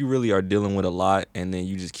really are dealing with a lot and then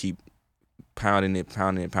you just keep pounding it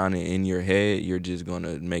in your head, you're just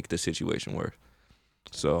gonna make the situation worse.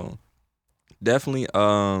 So definitely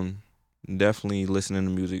listening to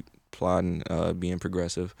music, plotting, being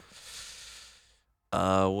progressive.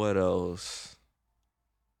 What else?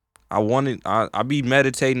 I be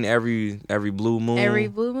meditating every blue moon. Every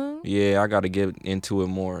blue moon? Yeah, I got to get into it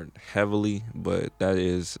more heavily, but that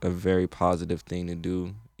is a very positive thing to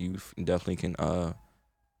do. You definitely can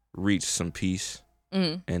reach some peace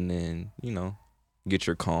Mm. and then, you know, get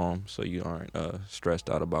your calm so you aren't stressed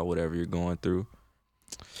out about whatever you're going through.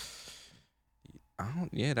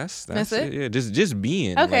 That's it? Yeah, just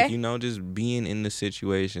being, Okay. like, you know, just being in the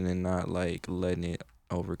situation and not like letting it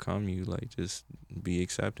overcome you. Like just be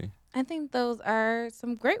accepting. I think those are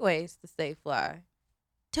some great ways to stay fly.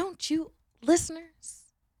 Don't you, listeners?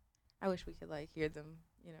 I wish we could like hear them,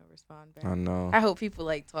 you know, respond back. I know. I hope people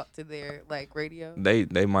like talk to their like radio They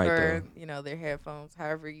might or though. you know their headphones,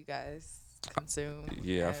 however you guys consume.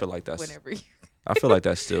 Yeah, I feel like that's- whenever you, I feel like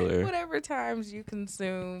that's still there. whatever times you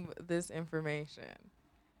consume this information.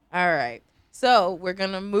 All right, so we're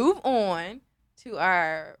gonna move on to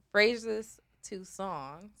our phrases to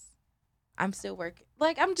songs. I'm still working.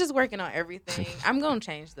 Like I'm just working on everything. I'm gonna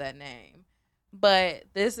change that name, but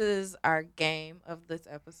this is our game of this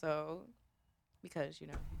episode because you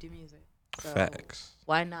know you do music. So Facts.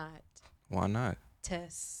 Why not Why not?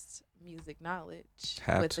 test music knowledge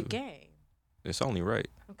Have with to. a game? It's only right.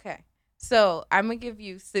 Okay. So I'm gonna give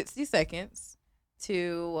you 60 seconds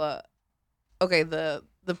to. Okay. The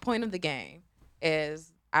point of the game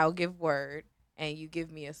is I'll give word and you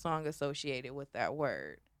give me a song associated with that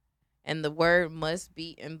word. and the word must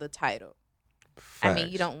be in the title. I mean,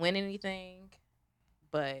 you Facts. don't win anything,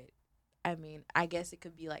 but I mean, I guess it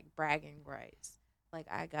could be like bragging rights. Like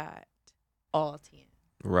I got all 10.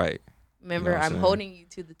 Right. Remember, what I'm I'm saying? holding you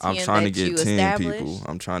to the 10 I'm trying to that you get 10 established. people.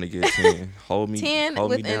 I'm trying to get 10. Hold me 10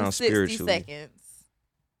 hold me within down 60 spiritually. seconds.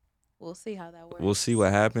 We'll see how that works. We'll see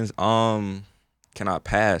what happens. Can I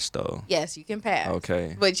pass though? Yes, you can pass.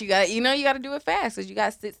 Okay. But you got to do it fast because you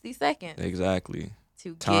got 60 seconds Exactly.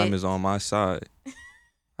 to Time get is on my side.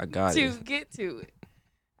 I got to it. get to it.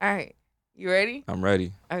 All right. You ready? I'm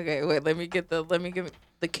ready. Okay, wait, let me get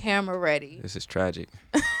the camera ready. This is tragic.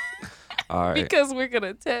 All right. Because we're going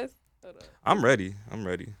to test. Hold on. I'm ready.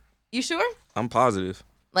 You sure? I'm positive.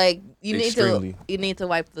 Like Extremely. you need to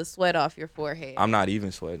wipe the sweat off your forehead. I'm not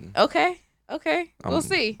even sweating. Okay. We'll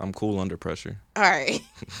see. I'm cool under pressure. All right.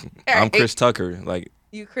 All I'm right. Chris Tucker. Like,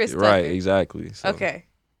 You Chris right, Tucker. exactly. So Okay.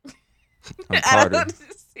 I'm I Carter. don't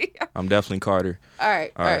see. I'm definitely Carter. All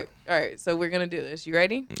right. All right. All right. So we're going to do this. You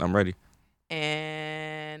ready? I'm ready.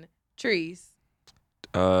 And trees.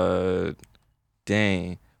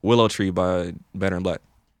 Dang. Willow Tree by Better and Black.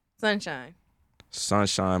 Sunshine.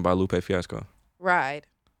 Sunshine by Lupe Fiasco. Ride.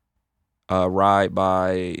 Ride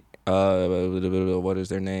by what is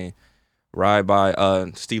their name? Ride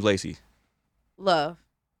by Steve Lacy. Love.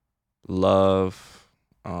 Love.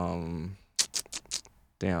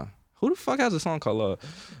 Damn. Who the fuck has a song called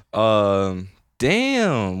Love?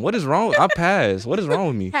 Damn. What is wrong? I passed. What is wrong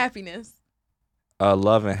with me? Happiness.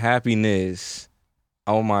 Love and Happiness.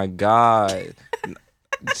 Oh my God.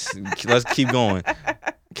 Let's keep going.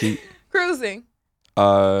 Cruising.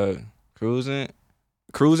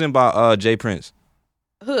 Cruising by Jay Prince.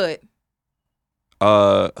 Hood.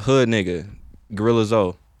 Hood Nigga. Gorilla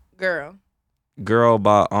Zoe. Girl. Girl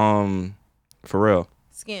by Pharrell.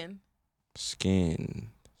 Skin.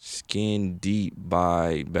 Skin Deep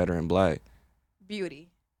by Better and Black. Beauty.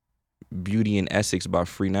 Beauty in Essex by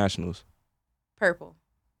Free Nationals. Purple.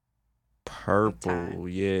 Purple,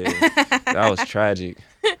 yeah. That was tragic.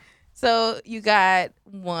 So you got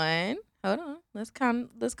 1. Hold on. Let's count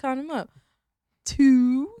them up.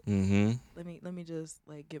 2. Mm-hmm. Let me just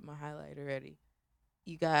like get my highlighter ready.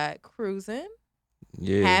 You got cruising.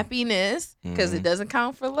 Yeah. Happiness, because it Mhm. doesn't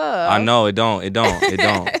count for love. I know it don't. It don't.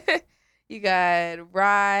 You got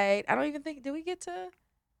ride. I don't even think did we get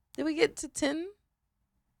to 10?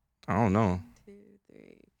 I don't know. 2,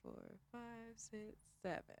 3, 4, 5, 6,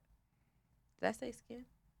 7. Did I say skin?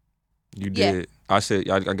 You Yeah. did. I said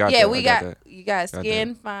I got Yeah, that. we I got that. you got Got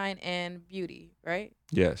skin, fine, and beauty, right?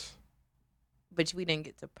 Yes. But we didn't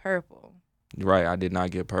get to purple. You're right. I did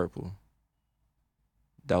not get purple.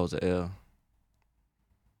 That was a L.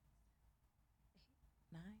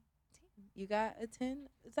 9, 10. You got a 10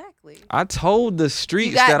 exactly. I told the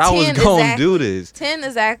streets got that I was 10 gonna do this. 10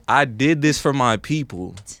 exactly. I did this for my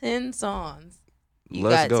people. 10 songs. You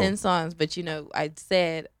Let's got go. 10 songs, but I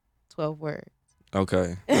said 12 words.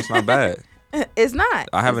 Okay, that's not bad. It's not.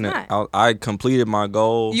 I haven't. It's not. I completed my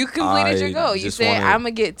goal. You completed your I goal. You just said wanna- I'm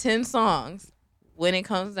gonna get 10 songs when it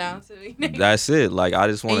comes down to it. That's it. Like I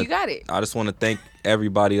just And want you got it. I just want to thank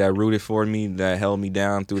everybody that rooted for me, that held me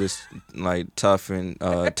down through this like tough and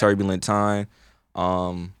turbulent time.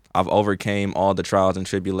 I've overcame all the trials and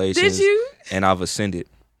tribulations. Did you? And I've ascended.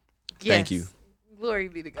 Thank Yes. you. Glory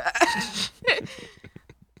be to God.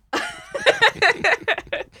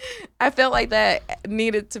 I felt like that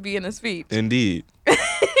needed to be in a speech. Indeed.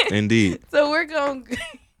 Indeed. So we're going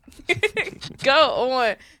to go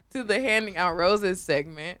on to the handing out roses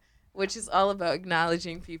segment, which is all about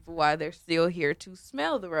acknowledging people while they're still here to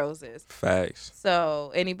smell the roses. Facts.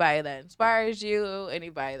 So anybody that inspires you,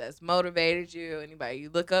 anybody that's motivated you, anybody you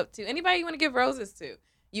look up to, anybody you want to give roses to,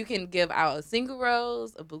 you can give out a single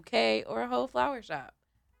rose, a bouquet, or a whole flower shop.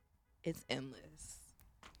 It's endless.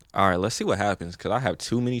 All right, let's see what happens, because I have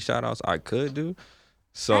too many shout outs I could do.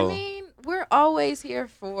 So I mean, we're always here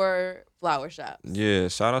for flower shops. yeah,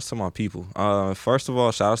 shout outs to my people. First of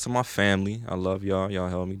all, shout outs to my family. I love y'all. Y'all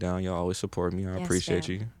held me down. Y'all always support me. I Yes, appreciate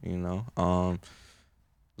fam. you. You know,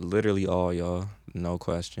 literally all y'all, no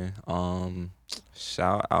question.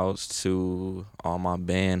 Shout outs to all my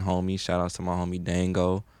band homies. Shout outs to my homie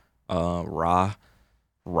Dango,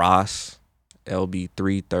 Ross,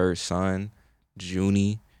 LB3 Third Son,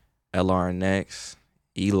 Junie, LR Next,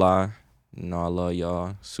 Eli. You know I love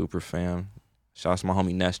y'all. Super fam. Shout out to my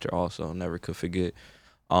homie Nestor also. Never could forget.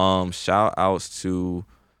 Shout outs to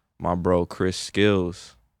my bro Chris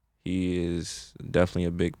Skills. He is definitely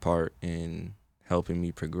a big part in helping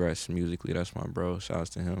me progress musically. That's my bro. Shout outs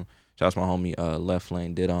to him. Shout outs to my homie Left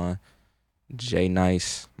Lane Didon. Jay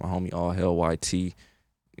Nice, my homie All Hell YT.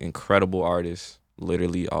 Incredible artist.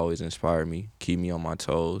 literally always inspire me, keep me on my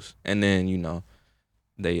toes. And then,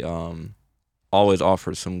 they always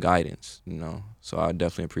offer some guidance, So I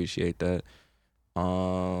definitely appreciate that.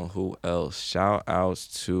 Who else? Shout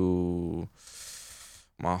outs to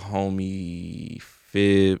my homie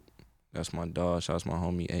Fib. That's my dog. Shout out to my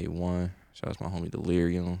homie A1. Shout out to my homie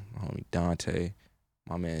Delirium. My homie Dante.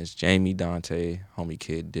 My man's Jamie Dante. Homie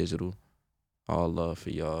Kid Digital. All love for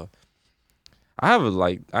y'all. I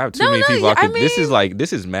have too many people.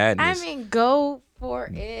 This is madness. I mean, go for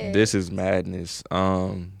it. This is madness.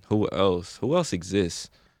 Who else? Who else exists?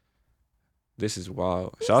 This is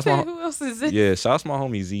wild. Who else is this? Yeah, shout out to my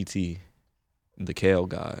homie ZT, the kale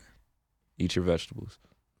guy. Eat your vegetables.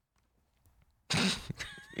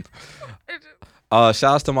 Shout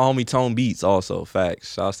outs to my homie Tone Beats also.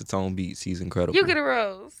 Facts. Shout outs to Tone Beats. He's incredible. You get a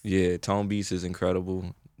rose. Yeah, Tone Beats is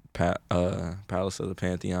incredible. Palace of the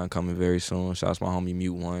Pantheon coming very soon. Shout out to my homie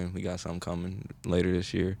Mute One. We got something coming later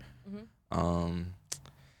this year. Mm-hmm.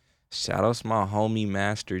 Shout out to my homie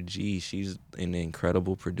Master G. She's an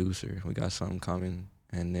incredible producer. We got something coming.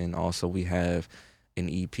 And then also we have an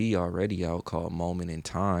EP already out called Moment in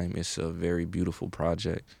Time. It's a very beautiful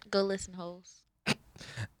project. Go listen, hoes.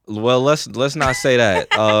 Well, let's not say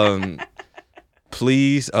that.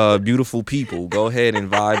 Please, beautiful people, go ahead and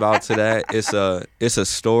vibe out to that. It's a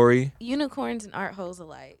story. Unicorns and art hoes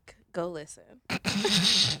alike. Go listen.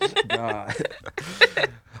 God.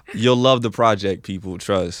 You'll love the project, people.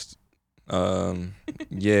 Trust.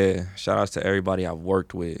 Yeah. Shout outs to everybody I've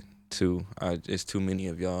worked with too. It's too many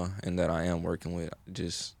of y'all, and that I am working with.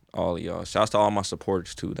 Just all of y'all. Shouts to all my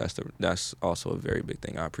supporters too. That's also a very big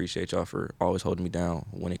thing. I appreciate y'all for always holding me down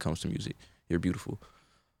when it comes to music. You're beautiful.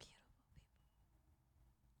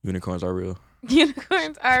 Unicorns are real.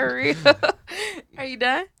 Unicorns are real. Are you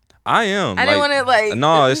done? I am. I didn't want to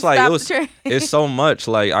No, it's like stop it's so much.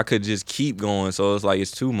 Like I could just keep going. So it's like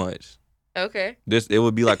it's too much. Okay. It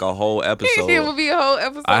would be like a whole episode. It would be a whole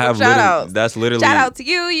episode. I have shout outs. That's literally shout out to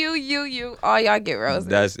you. All y'all get roses.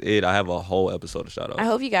 That's it. I have a whole episode of shout outs. I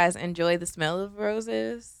hope you guys enjoy the smell of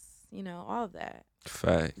roses. All of that.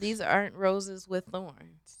 Facts. These aren't roses with thorns.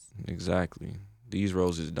 Exactly. These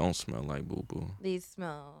roses don't smell like boo boo. These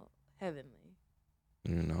smell heavenly.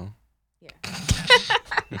 Yeah.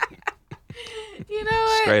 You know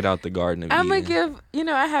what? Straight out the Garden of I'm Eden. gonna give.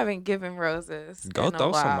 I haven't given roses. Go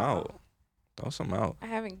throw some out. Throw some out. I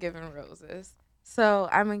haven't given roses, so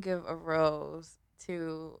I'm gonna give a rose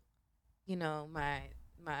to, my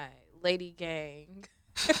lady gang.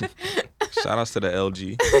 Shout outs to the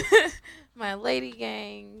LG. My lady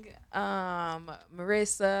gang,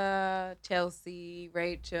 Marissa, Chelsea,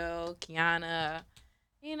 Rachel, Kiana.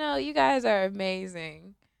 You guys are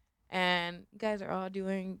amazing, and you guys are all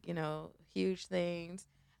doing, huge things.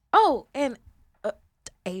 Oh, and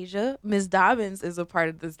Asia, Ms. Dobbins is a part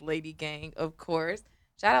of this lady gang, of course.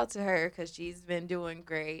 Shout out to her because she's been doing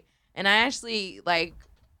great, and I actually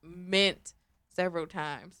meant several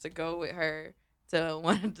times to go with her to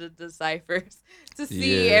one of the deciphers to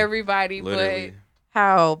see everybody, literally. But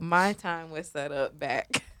how my time was set up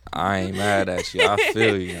back. I ain't mad at you. I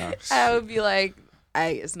feel you. I would be like,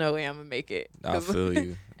 it's no way I'm gonna make it. I feel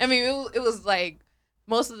you. I mean, it was like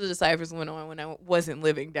most of the deciphers went on when I wasn't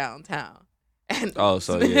living downtown, and I was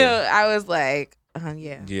like,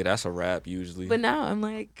 yeah. Yeah, that's a wrap usually. But now I'm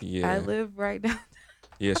like, I live right down.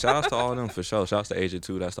 Yeah, shout outs to all of them for sure. Shout outs to Asia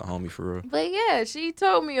too. That's the homie for real. But yeah, she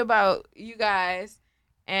told me about you guys,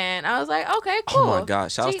 and I was like, okay, cool. Oh my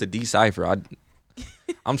God! Shout outs to Decipher.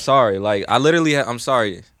 I'm sorry. I'm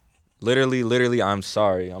sorry. Literally, I'm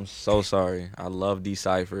sorry. I'm so sorry. I love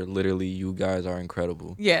Decipher. Literally, you guys are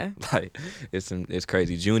incredible. Yeah. It's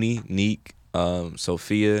crazy. Junie, Neek,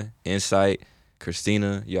 Sophia, Insight,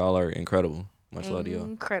 Christina, y'all are incredible. Much love to y'all.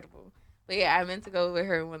 Incredible. But yeah, I meant to go with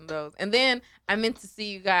her one of those. And then I meant to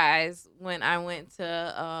see you guys when I went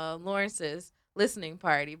to Lawrence's listening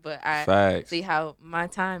party, but I see how my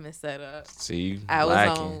time is set up. See, I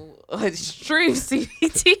was on extreme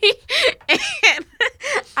CBT, and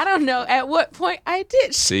I don't know at what point I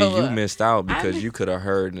did show you up. Missed out because you could have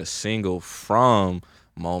heard a single from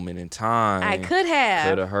Moment in Time. I could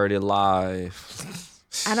have. Could have heard it live.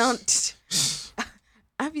 I don't.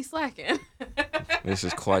 I be slacking. This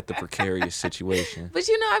is quite the precarious situation. But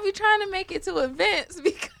I be trying to make it to events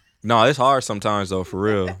because. No, it's hard sometimes though, for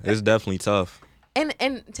real. It's definitely tough.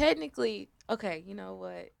 And technically, okay, you know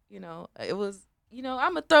what? It was, I'm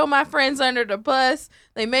gonna throw my friends under the bus.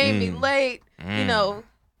 They made me late.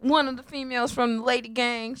 One of the females from the lady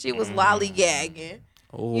gang, she was lollygagging.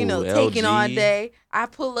 Oh, taking all LG. day. I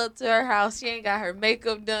pull up to her house. She ain't got her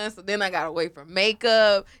makeup done, so then I gotta wait for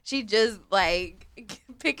makeup. She just like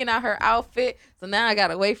picking out her outfit, so now I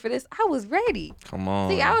gotta wait for this. I was ready. Come on.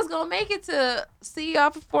 See, I was gonna make it to see y'all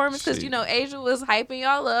performance because See. Asia was hyping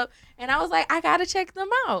y'all up, and I was like, I gotta check them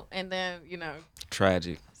out. And then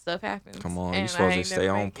Tragic. stuff happens. Come on, and you supposed I to ain't stay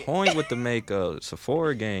never on make it. point with the makeup.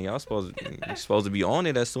 Sephora gang, y'all supposed to be on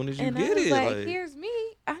it as soon as you And get I was it. like, Like, here's me.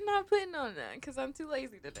 I'm not putting on none because I'm too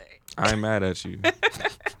lazy today. I ain't mad at you. But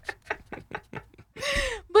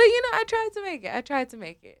I tried to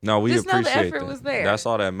make it. No, we Just know the appreciate effort that. was there. That's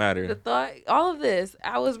all that The mattered. thought, all of this,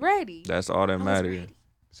 I was ready. That's all that was mattered. ready.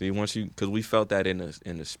 See, because we felt that in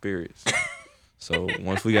the spirits. So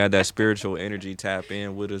once we had that spiritual energy tap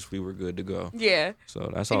in with us, we were good to go. Yeah.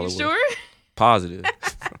 So that's Are all you it was. sure? Positive.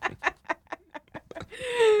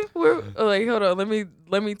 Hold on. Let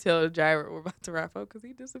me tell Jaira we're about to wrap up because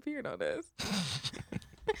he disappeared on us.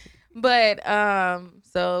 But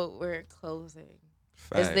so we're closing.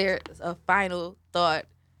 Is Facts. there a final thought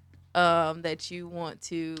that you want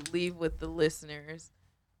to leave with the listeners?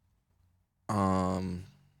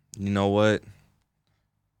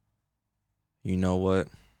 You know what?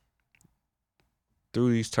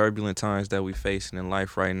 Through these turbulent times that we facing in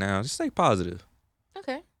life right now, just stay positive.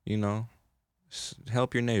 Okay.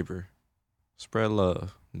 Help your neighbor. Spread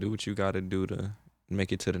love. Do what you got to do to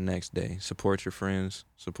make it to the next day. Support your friends.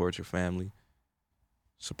 Support your family.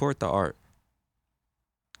 Support the art.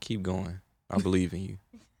 Keep going. I believe in you.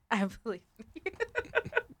 I believe you.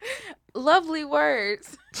 Lovely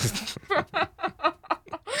words.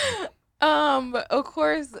 Of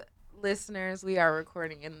course, listeners, we are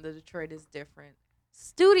recording in the Detroit is Different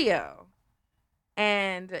studio.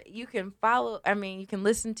 And you can you can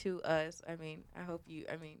listen to us. I hope you've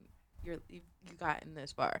gotten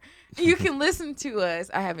this far. You can listen to us.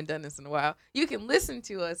 I haven't done this in a while. You can listen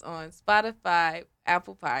to us on Spotify,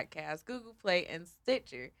 Apple Podcasts, Google Play, and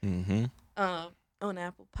Stitcher. Mm-hmm. On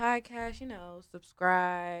Apple Podcasts,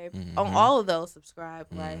 subscribe. Mhm. On all of those, subscribe.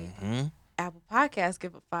 Like Mm-hmm. Apple Podcasts,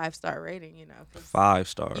 give a 5-star rating. 'Cause 5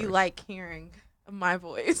 stars. you like hearing my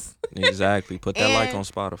voice. Exactly. Put that like And- on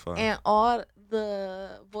Spotify. And all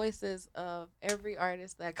the voices of every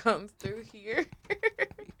artist that comes through here.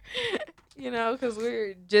 Because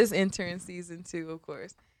we're just entering season 2, of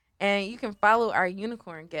course. And you can follow our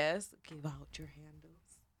unicorn guests. Give out your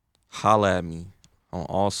handles. Holla at me on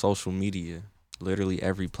all social media. Literally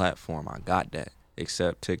every platform. I got that.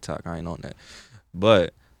 Except TikTok. I ain't on that.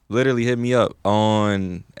 But literally hit me up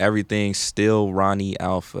on everything. Still Ronnie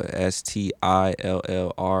Alpha.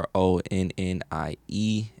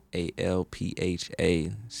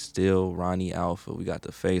 StillRonnieAlpha. Still Ronnie Alpha. We got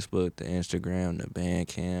the Facebook, the Instagram, the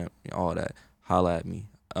Bandcamp, all that. Holla at me.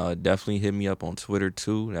 Definitely hit me up on Twitter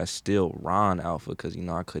too. That's still Ron Alpha because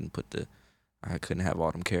I couldn't have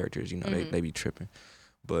all them characters. They be tripping.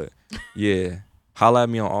 But yeah, holla at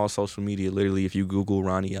me on all social media. Literally, if you Google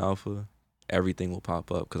Ronnie Alpha, everything will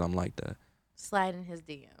pop up because I'm like that. Slide in his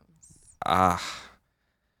DMs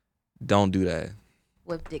Don't do that.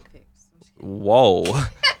 with dick pics. Whoa.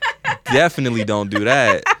 Definitely don't do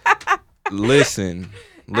that. Listen.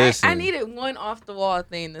 I needed one off the wall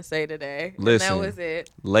thing to say today. Listen. And that was it.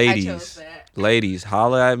 I chose Ladies, that.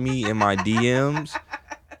 holla at me in my DMs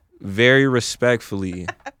very respectfully.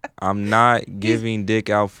 I'm not giving dick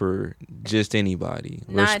out for just anybody.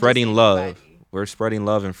 We're Not just spreading love. anybody. We're spreading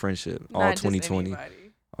love and friendship all Not just 2020. anybody.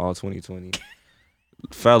 All 2020.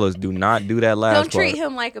 Fellas, do not do that last Don't treat part.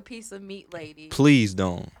 him like a piece of meat, lady. Please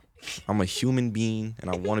don't. I'm a human being and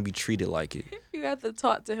I want to be treated like it. You have to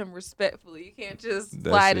talk to him respectfully. You can't just That's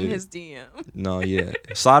slide in it. his DM. No, yeah.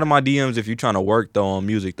 Slide in my DMs if you're trying to work though on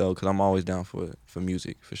music though, because I'm always down for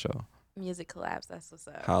music for sure. Music collabs, that's what's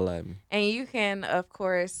up. Holla at me. And you can, of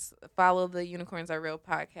course, follow the Unicorns Are Real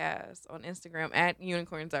podcast on Instagram at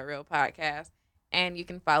Unicorns Are Real podcast. And you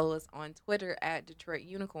can follow us on Twitter at Detroit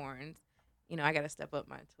Unicorns. I got to step up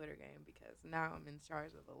my Twitter game because now I'm in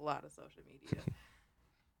charge of a lot of social media.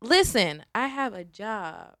 Listen, I have a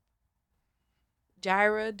job.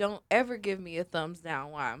 Jaira, don't ever give me a thumbs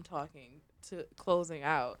down while I'm talking to closing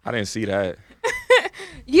out. I didn't see that.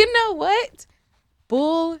 You know what?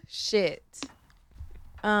 Bullshit.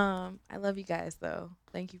 I love you guys though.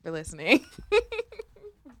 Thank you for listening.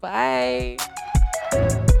 Bye.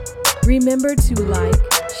 Remember to like,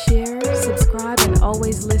 share, subscribe, and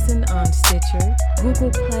always listen on Stitcher, Google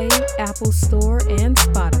Play, Apple Store, and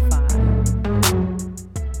Spotify.